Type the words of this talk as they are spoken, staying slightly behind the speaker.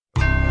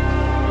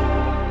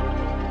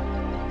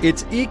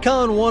It's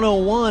Econ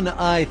 101,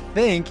 I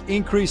think.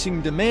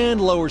 Increasing demand,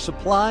 lower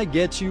supply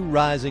gets you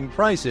rising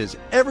prices.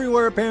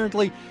 Everywhere,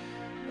 apparently,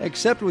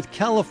 except with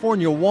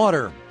California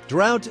water.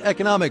 Drought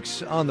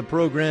economics on the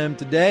program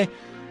today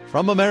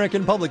from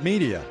American Public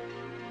Media.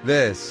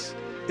 This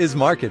is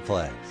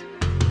Marketplace.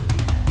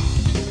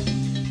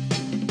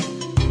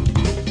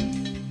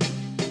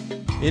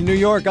 In New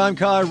York, I'm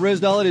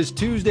Ryssdal. It is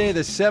Tuesday,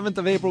 the 7th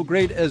of April.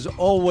 Great, as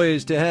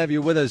always, to have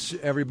you with us,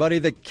 everybody.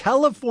 The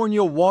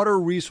California Water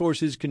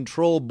Resources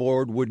Control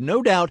Board would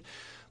no doubt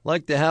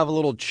like to have a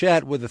little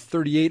chat with the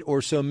 38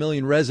 or so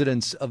million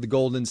residents of the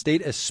Golden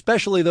State,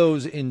 especially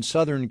those in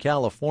Southern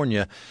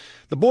California.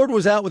 The board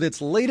was out with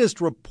its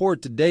latest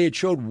report today. It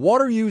showed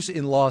water use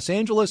in Los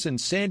Angeles and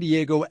San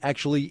Diego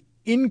actually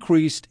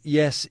increased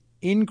in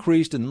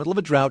the middle of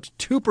a drought,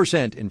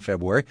 2% in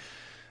February.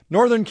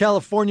 Northern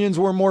Californians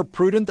were more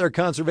prudent. Their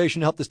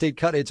conservation helped the state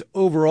cut its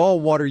overall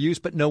water use,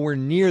 but nowhere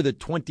near the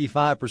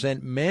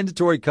 25%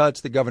 mandatory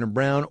cuts that Governor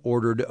Brown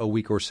ordered a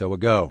week or so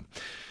ago.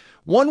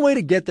 One way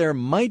to get there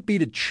might be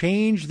to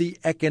change the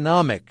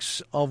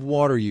economics of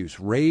water use,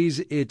 raise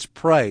its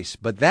price.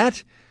 But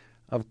that,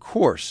 of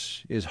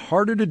course, is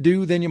harder to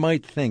do than you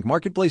might think.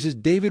 Marketplace's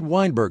David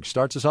Weinberg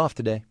starts us off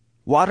today.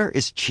 Water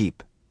is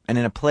cheap. And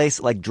in a place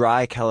like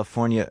dry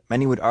California,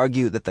 many would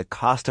argue that the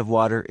cost of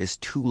water is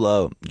too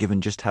low,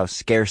 given just how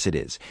scarce it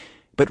is.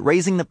 But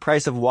raising the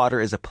price of water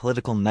is a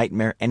political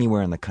nightmare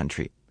anywhere in the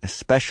country,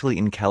 especially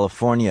in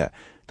California,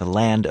 the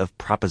land of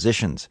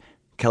propositions.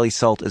 Kelly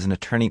Salt is an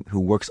attorney who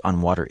works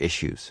on water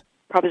issues.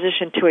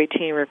 Proposition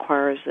 218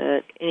 requires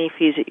that any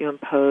fees that you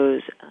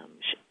impose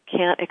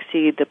can't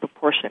exceed the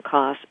proportionate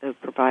cost of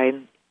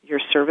providing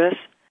your service.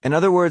 In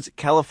other words,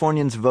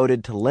 Californians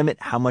voted to limit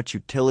how much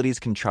utilities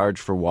can charge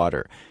for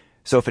water.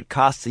 So if it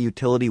costs a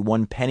utility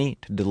 1 penny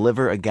to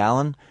deliver a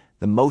gallon,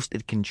 the most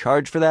it can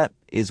charge for that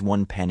is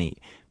 1 penny.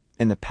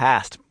 In the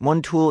past,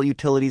 one tool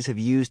utilities have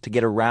used to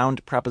get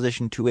around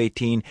Proposition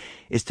 218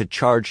 is to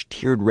charge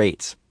tiered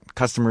rates.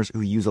 Customers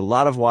who use a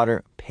lot of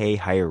water pay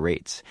higher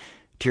rates.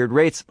 Tiered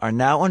rates are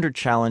now under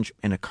challenge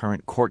in a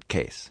current court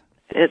case.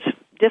 It's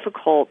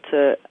difficult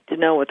to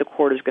know what the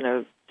court is going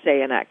to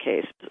say in that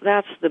case.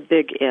 That's the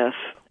big if.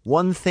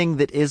 One thing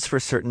that is for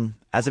certain,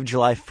 as of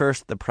July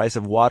 1st, the price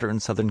of water in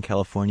Southern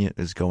California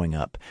is going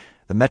up.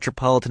 The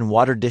Metropolitan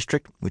Water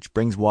District, which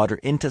brings water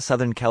into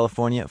Southern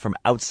California from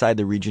outside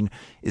the region,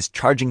 is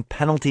charging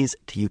penalties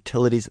to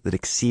utilities that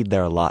exceed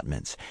their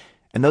allotments.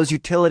 And those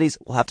utilities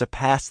will have to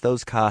pass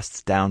those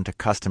costs down to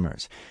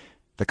customers.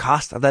 The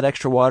cost of that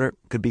extra water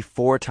could be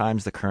 4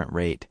 times the current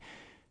rate.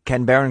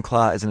 Ken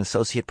Barenclaw is an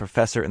associate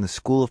professor in the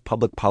School of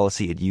Public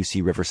Policy at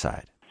UC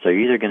Riverside. So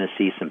you're either going to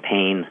see some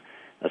pain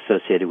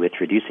associated with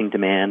reducing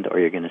demand, or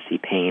you're going to see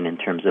pain in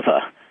terms of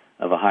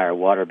a higher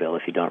water bill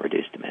if you don't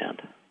reduce demand.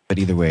 But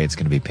either way, it's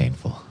going to be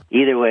painful.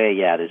 Either way,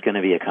 yeah, there's going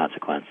to be a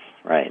consequence,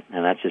 right?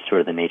 And that's just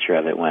sort of the nature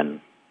of it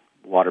when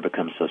water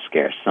becomes so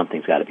scarce.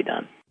 Something's got to be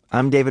done.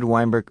 I'm David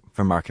Weinberg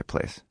for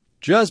Marketplace.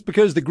 Just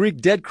because the Greek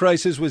debt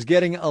crisis was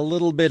getting a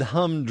little bit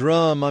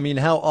humdrum, I mean,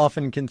 how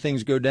often can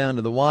things go down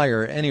to the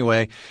wire?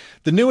 Anyway,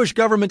 the newish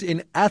government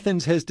in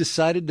Athens has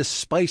decided to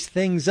spice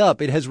things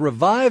up. It has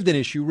revived an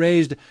issue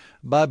raised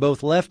by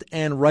both left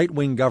and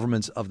right-wing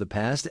governments of the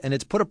past, and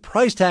it's put a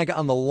price tag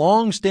on the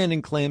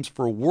long-standing claims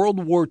for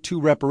World War II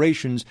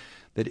reparations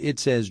that it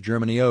says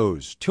Germany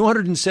owes.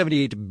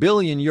 278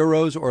 billion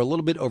euros, or a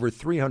little bit over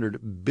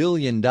 $300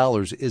 billion,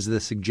 is the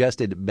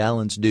suggested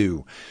balance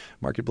due.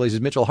 Marketplace's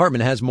Mitchell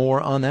Hartman has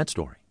more on that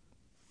story.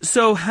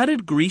 So how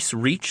did Greece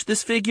reach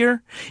this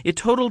figure? It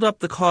totaled up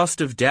the cost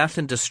of death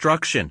and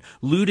destruction,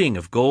 looting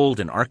of gold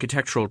and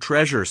architectural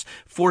treasures,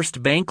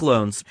 forced bank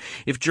loans.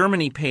 If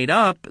Germany paid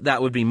up,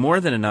 that would be more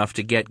than enough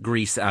to get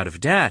Greece out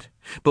of debt.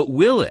 But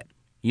will it?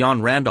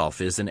 Jan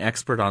Randolph is an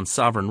expert on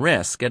sovereign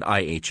risk at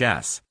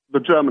IHS. The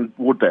German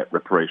war debt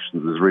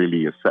reparations is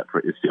really a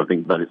separate issue. I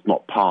think that it's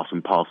not part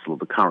and parcel of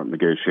the current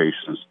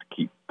negotiations to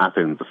keep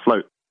Athens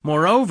afloat.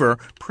 Moreover,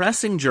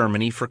 pressing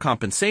Germany for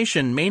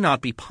compensation may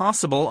not be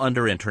possible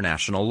under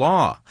international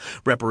law.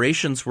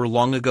 Reparations were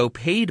long ago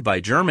paid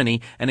by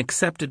Germany and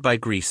accepted by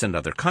Greece and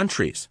other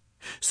countries.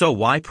 So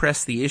why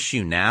press the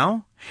issue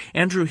now?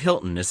 Andrew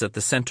Hilton is at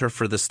the Center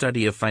for the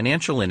Study of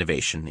Financial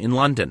Innovation in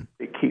London.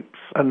 It keeps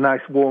a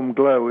nice warm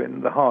glow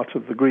in the heart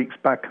of the Greeks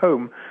back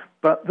home.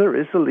 But there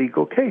is a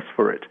legal case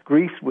for it.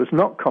 Greece was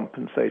not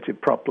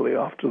compensated properly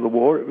after the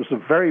war. It was a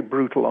very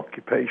brutal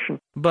occupation.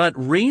 But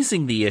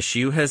raising the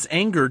issue has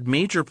angered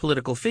major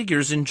political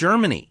figures in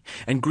Germany,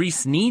 and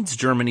Greece needs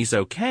Germany's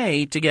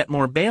okay to get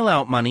more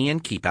bailout money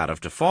and keep out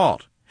of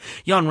default.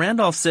 Jan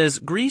Randolph says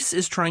Greece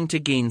is trying to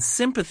gain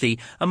sympathy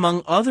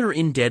among other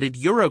indebted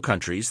Euro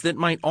countries that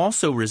might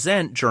also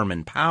resent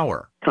German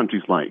power.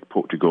 Countries like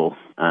Portugal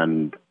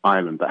and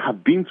Ireland that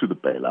have been through the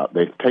bailout,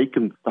 they've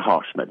taken the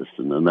harsh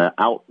medicine and they're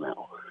out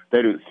now.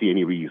 They don't see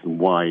any reason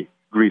why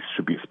Greece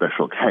should be a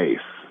special case.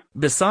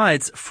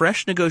 Besides,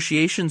 fresh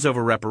negotiations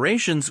over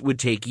reparations would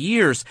take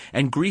years,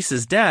 and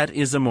Greece's debt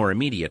is a more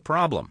immediate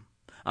problem.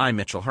 I'm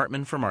Mitchell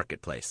Hartman for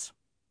Marketplace.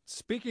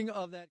 Speaking of that...